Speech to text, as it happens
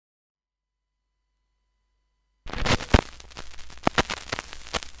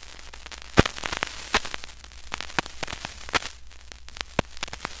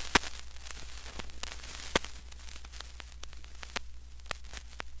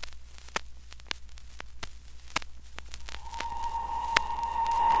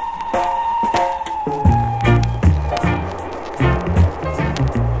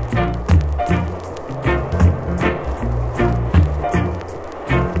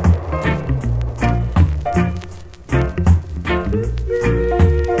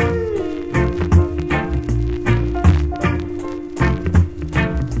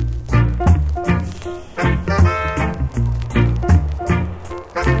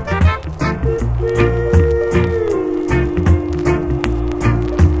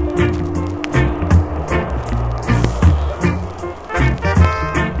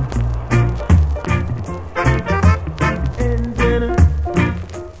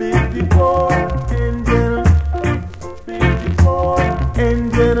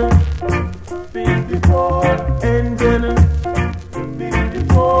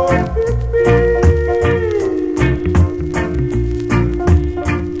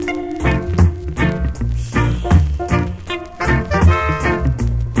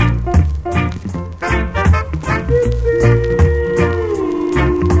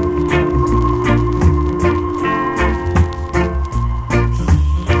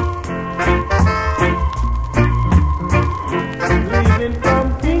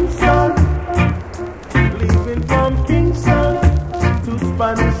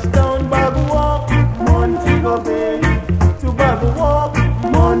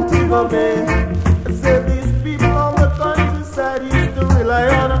Montego Bay. Say these people on the countryside used to rely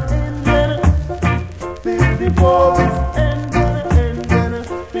on an engine. 54 engine,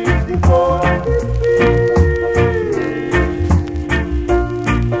 54.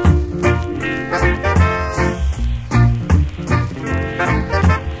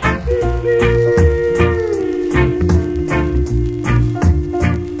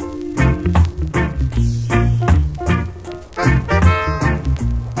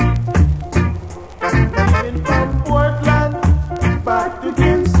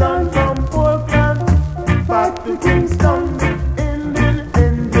 Kingston,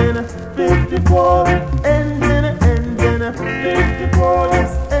 engine, 54, engine, 54,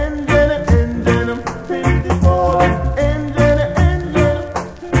 yes, engine, 54, engine,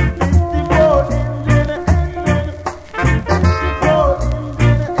 54, engine, 54,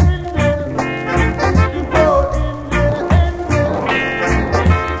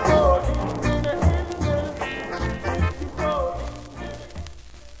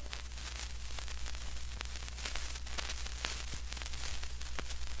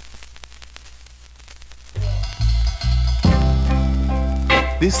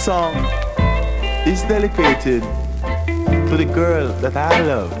 This song is dedicated to the girl that I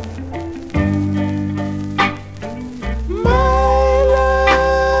love. My love,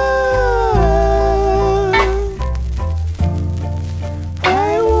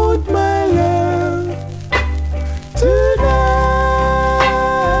 I want my love tonight.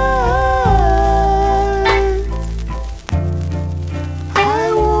 I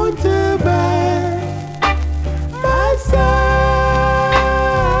want her by my side.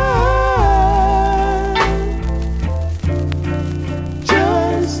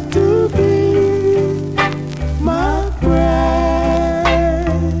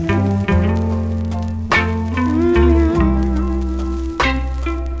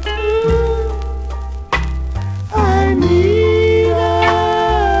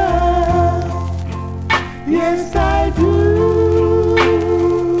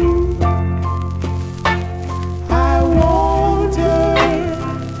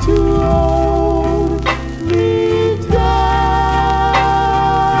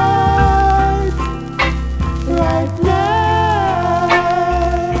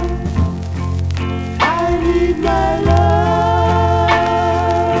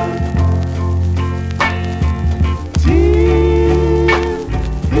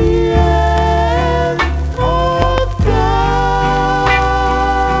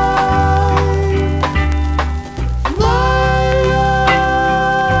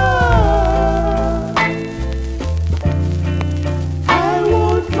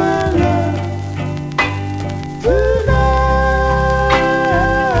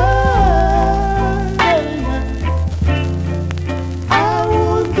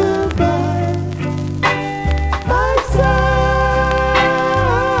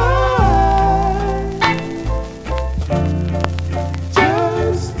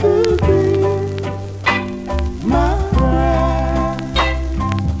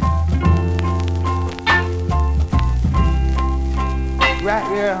 Right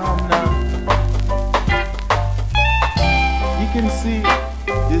here, now. You can see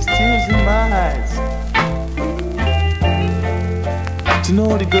there's tears in my eyes. To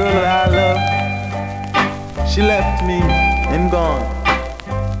know the girl that I love, she left me and gone.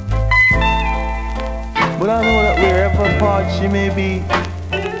 But I know that wherever apart she may be,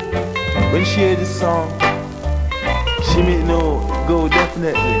 when she hears this song, she may know go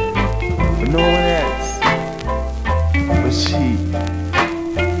definitely, but no one else. But she,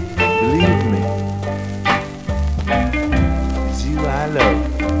 believe me, it's you I love.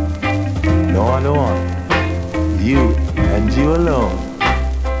 No other one. You and you alone.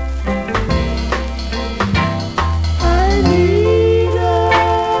 I need her.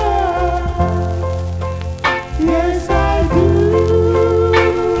 Yes, I do.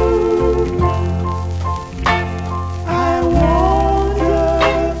 I want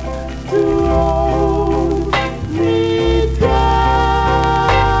her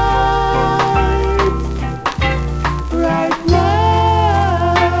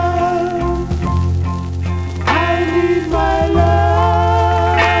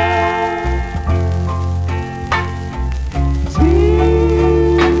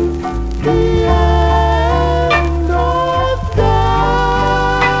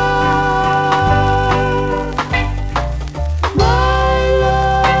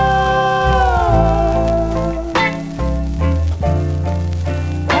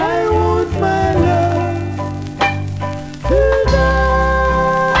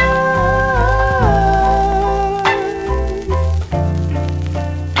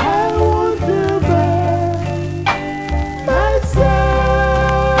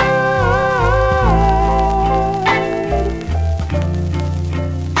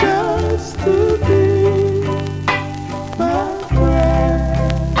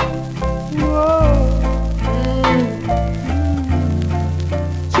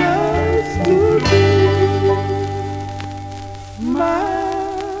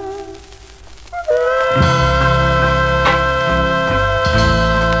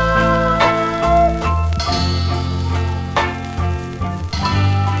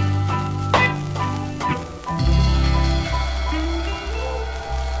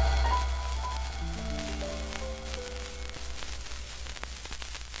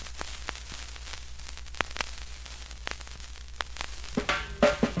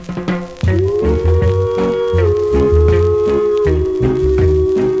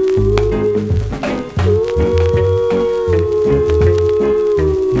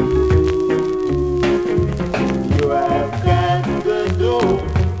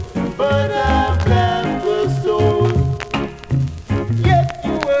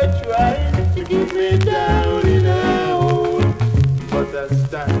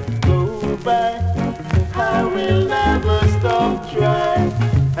go by, I will never stop trying.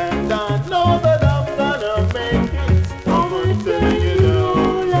 And I know that I'm gonna make it. I'm telling you the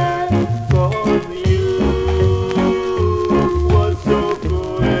whole lie. 'Cause you was so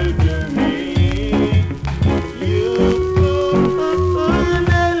good to me. You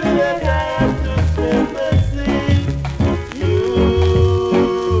nearly that I have to swim the sea. You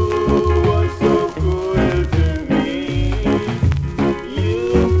was so good to me. You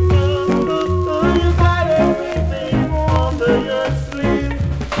got everything under your sleeve.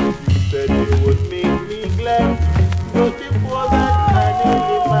 Said you would make me glad, but before that I knew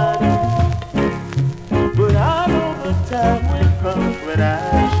you mad. But I know the time will come when I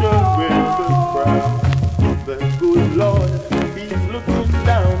sure will be proud. The good Lord, He's looking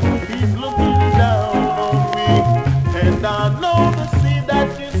down on me. And I know the seed that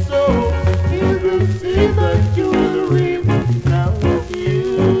you sow is the seed that you will reap. Now you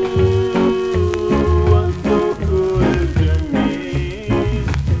was so good to me.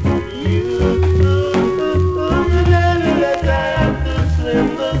 You nearly let I have to swim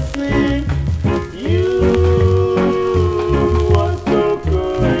the sea. You was so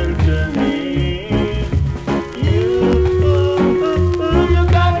good to me. You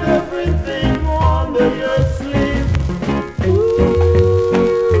got everything under your sleeve.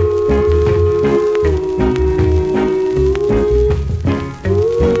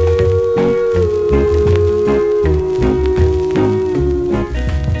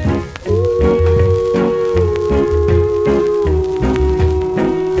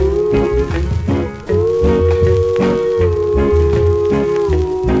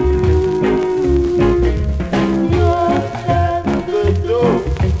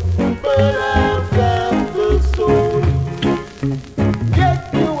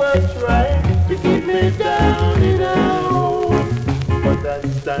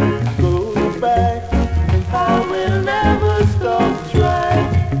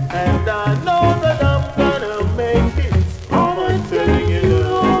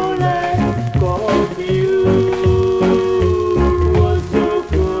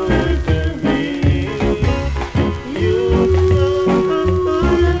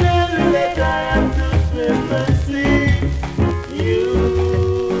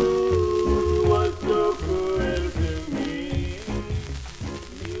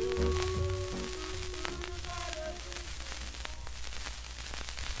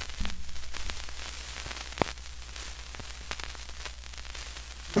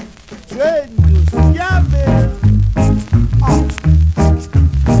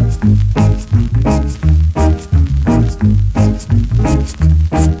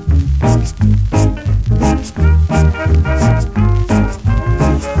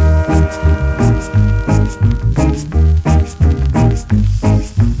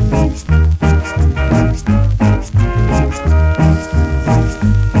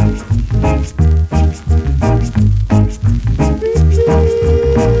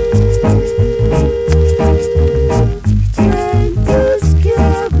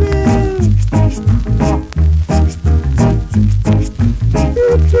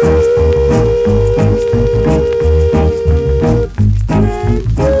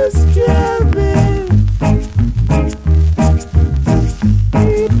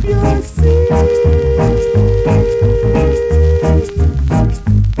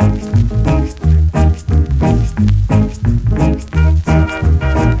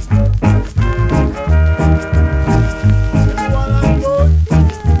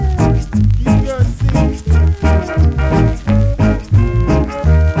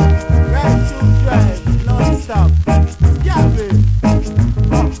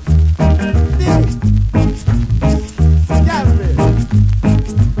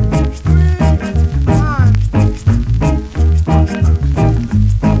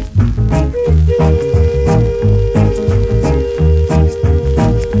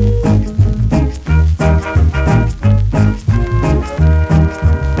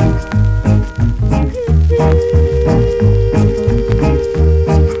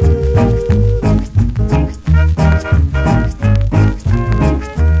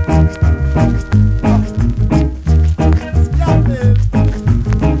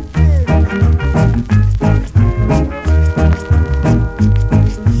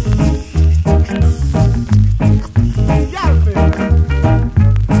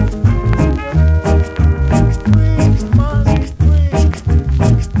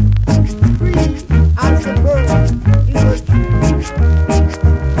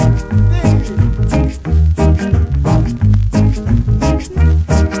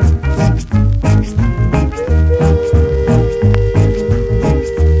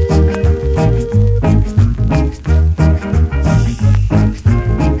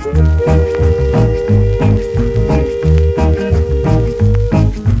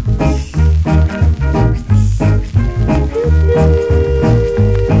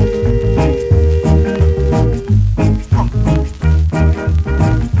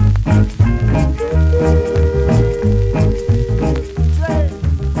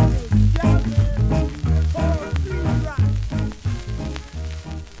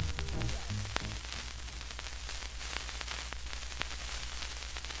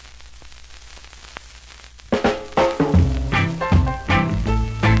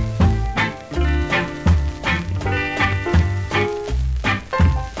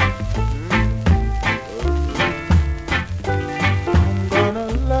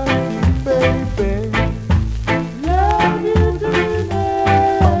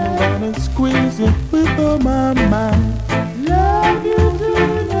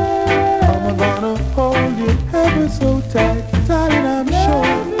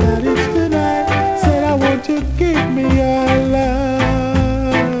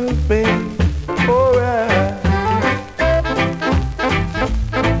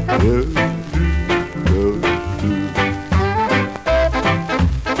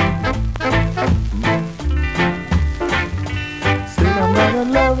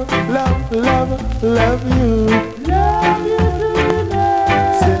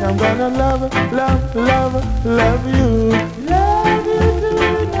 I'm gonna love you. Love you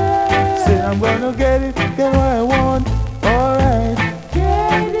tonight. Say I'm gonna get what I want. Alright.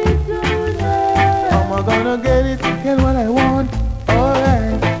 Get it tonight. I'm gonna get what I want.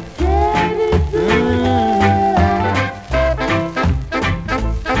 Alright. Get it tonight.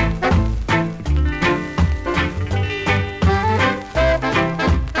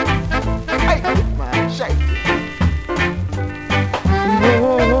 Hey, man, shake it.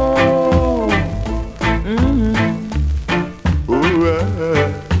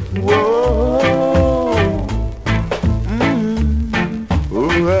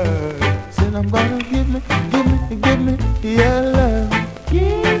 I'm gonna give me your love.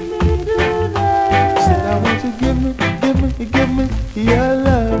 Give me tonight. Said I want you to give me your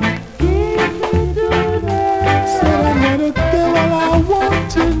love. Give me tonight. Said I'm gonna get what I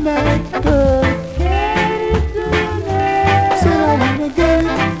want tonight, girl. Get it tonight. Said I wanna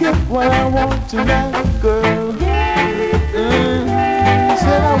get what I want tonight, girl. Get it tonight.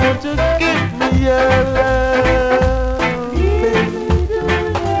 Said I want you to give me your love.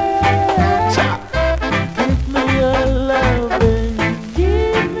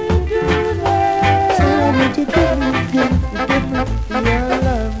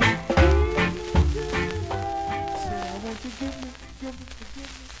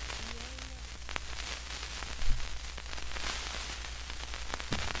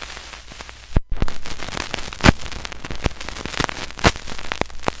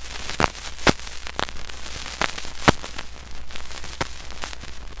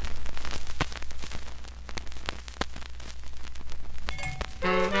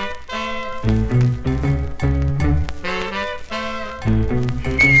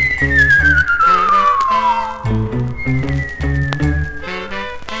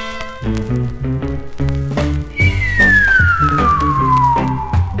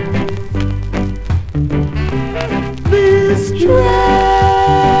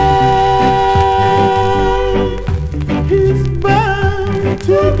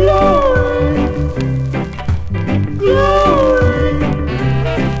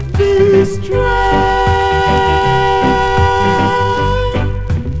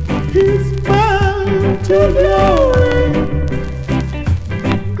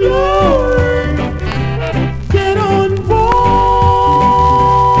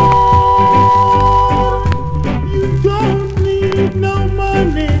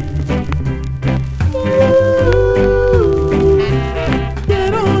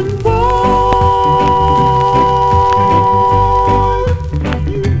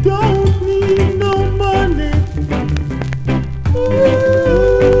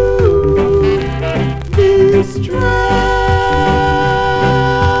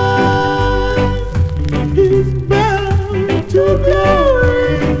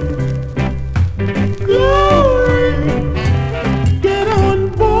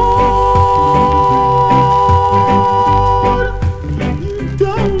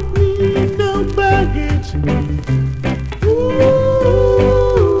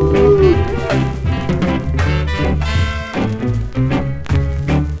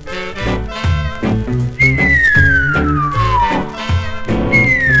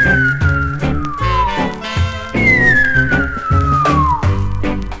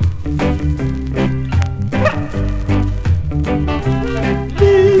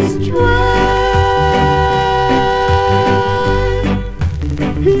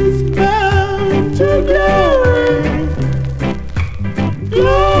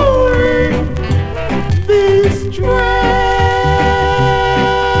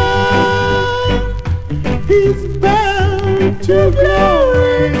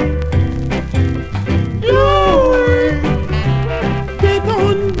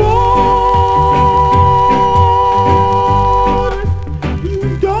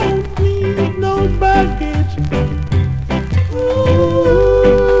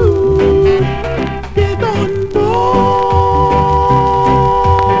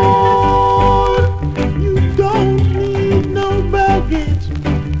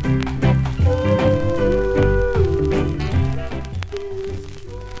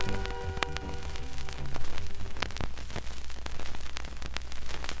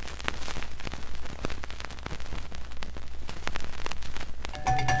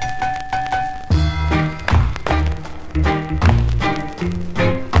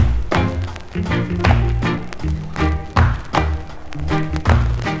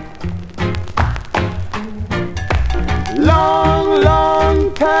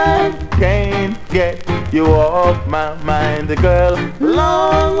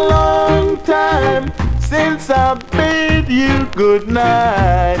 since I bade you good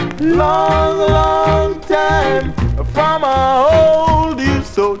night. Long, long time from I hold you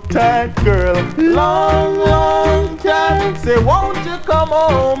so tight, girl. Long, long time. Say, won't you come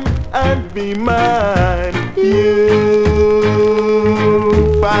home and be mine? You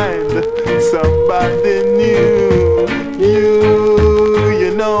find somebody new.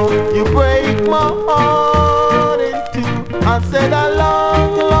 You know, you break my heart in two. I said a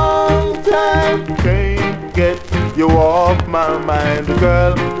long, long time can't get you off my mind,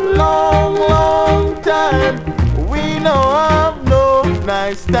 girl. Long, long time. We know I've no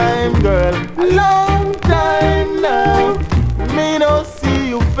nice time, girl. A long time now. Me no see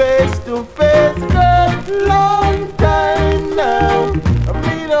you face to face, girl. Long time now.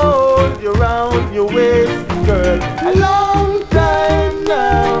 Me no hold you round your waist, girl. A long time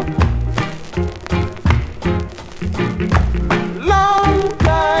now. Long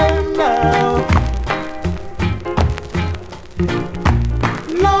time now.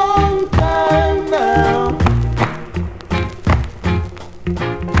 Long time now.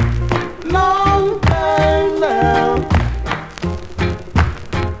 Long time now.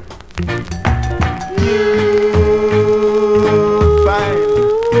 You find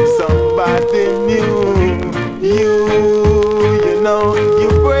somebody new. You know, you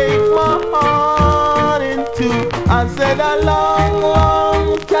break my heart in two. I said a long, long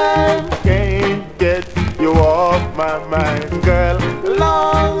time can't get you off my mind, girl.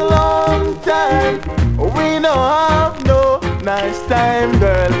 Long, long time. We know I've no nice time,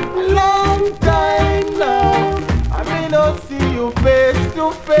 girl. Long time now. I may not see you face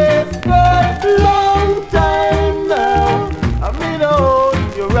to face, girl. Long time now. I may not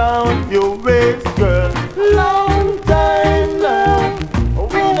hold you round your waist, girl. Long time now.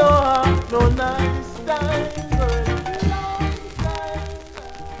 We don't have no nice time, girl. Long time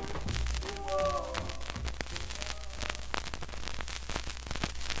now.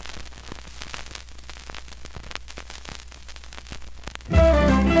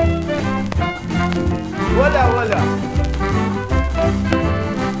 Walla walla.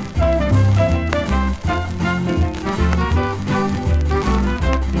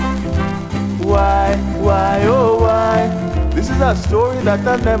 Why, oh why? This is a story that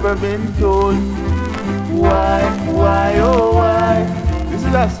I've never been told. Why, oh why? This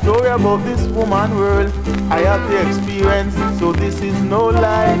is a story about this woman world. I have the experience, so this is no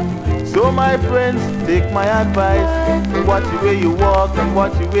lie. So my friends, take my advice. Watch the way you walk and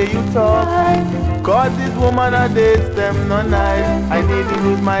watch the way you talk. Cause this woman nowadays, them no nice. I need to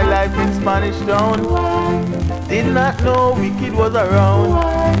lose my life in Spanish Town. Did not know wicked was around.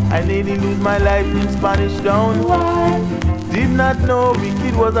 I need to lose my life in Spanish Town. Did not know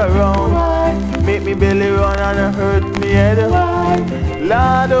wicked was around. Make me belly run and hurt me head.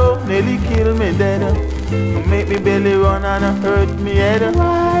 Lord, oh, nearly kill me dead. Make me belly run and hurt me head.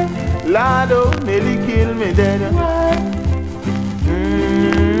 Lord, oh, nearly kill me dead.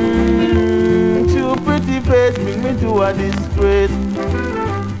 Too pretty face bring me to a disgrace.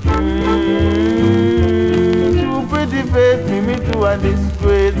 Too pretty face bring me to a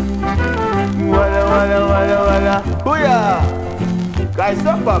disgrace. Walla walla walla walla. Hooya! Guys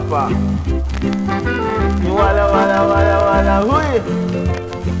up, papa. Walla walla walla walla. Hooya!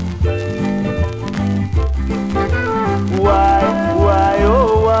 Why,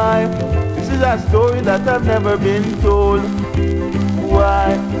 oh why? This is a story that I've never been told.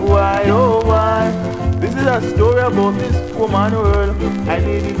 Why, oh why? This is a story about this woman world. I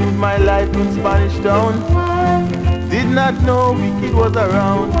need to lose my life in Spanish Town. Did not know wicked was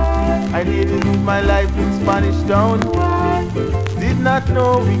around. I need to lose my life in Spanish Town. Did not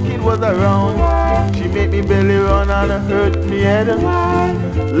know wicked was around. She made me belly run and hurt me head.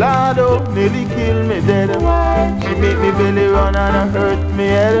 Lord, oh, nearly kill me dead. She made me belly run and hurt me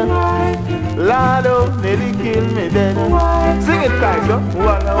head. Lord, oh, nearly kill me dead. Sing it, guys, huh?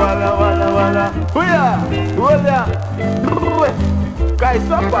 Walla, walla, walla, walla. Hooya! Hooya! Guys,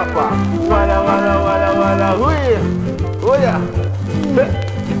 up, papa. Walla, walla, walla, walla. Hooya! Hooya!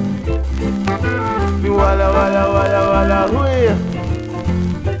 Walla, walla, walla, walla. Hooya!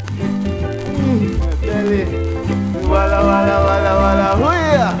 Walla, walla, walla, walla.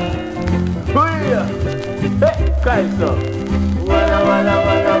 Hooya! Hooya! Hey, guys, up. Walla, walla,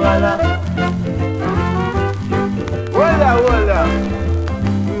 walla, walla. Walla, walla.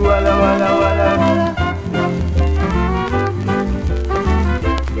 Walla, walla, walla.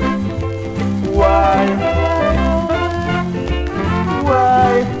 Why?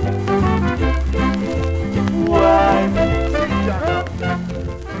 Why? Why?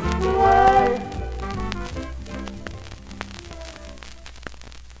 Why?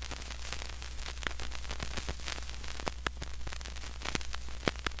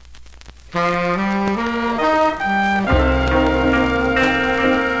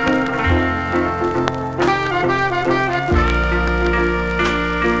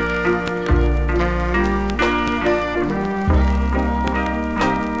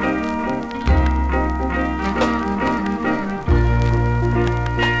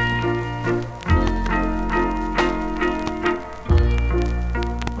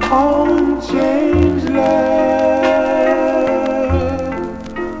 Unchanged love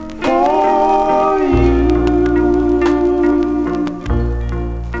for you.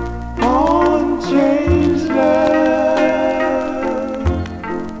 Unchanged love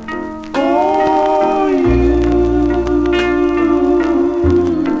for you.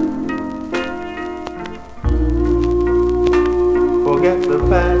 Forget the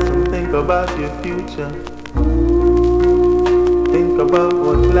past and think about your future. Think about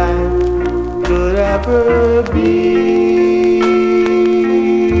what life could ever be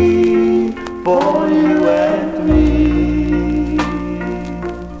for you and me.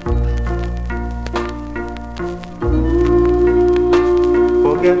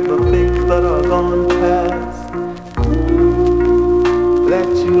 Forget the things that are gone past. Let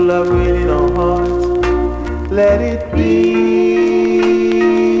you love reign in our hearts. Let it be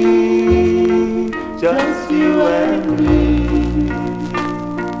just you and me.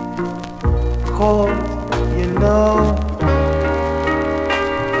 You know,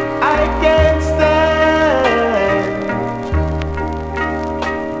 I can't stand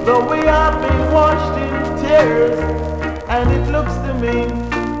the way I've been washed in tears, and it looks to me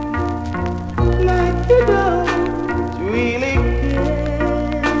like you don't really care.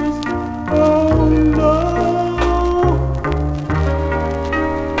 Oh no,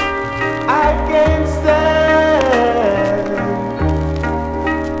 I can't stand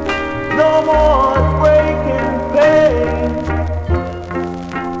no more breaking pain.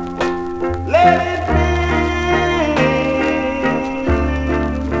 Let it be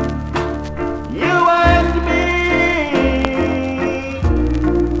you and me.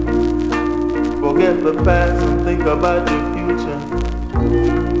 Forget the past and think about your future.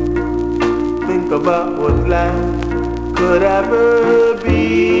 Think about what life could ever be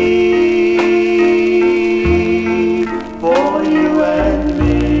for you and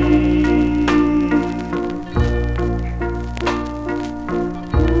me.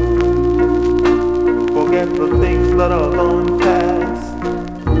 Forget the things that are gone past.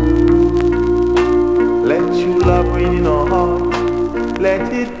 Let you love reign in our hearts.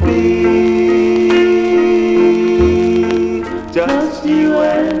 Let it be just you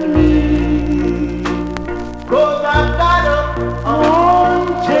and me. 'Cause I've got a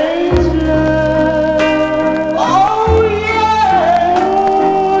unchanged love. Oh yeah,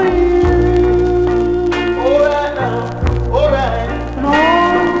 oh yeah. Alright now, alright.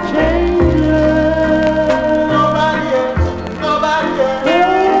 Unchanged love. Nobody else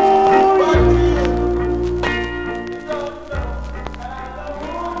but you.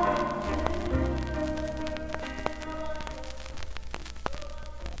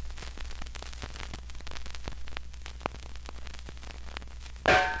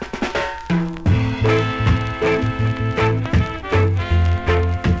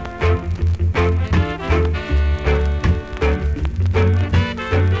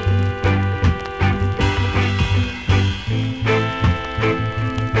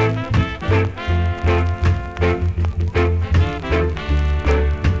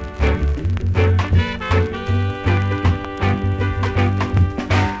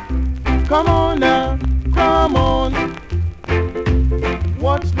 Come on now, come on.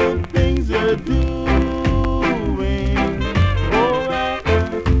 Watch the things you're doing. Alright,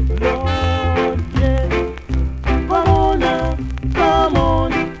 Lord, yeah. Come on now, come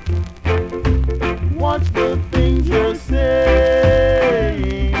on. Watch the things you're saying.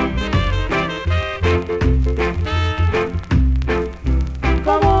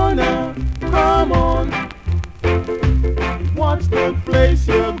 Come on now, come on. Watch the place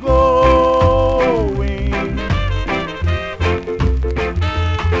you're going.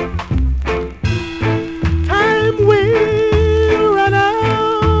 Time will run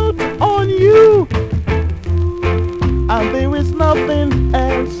out on you, and there is nothing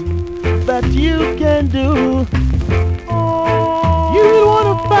else that you can do. You want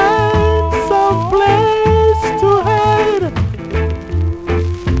to find some place to hide,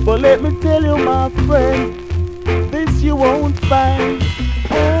 but let me tell you, my friend, this you won't find.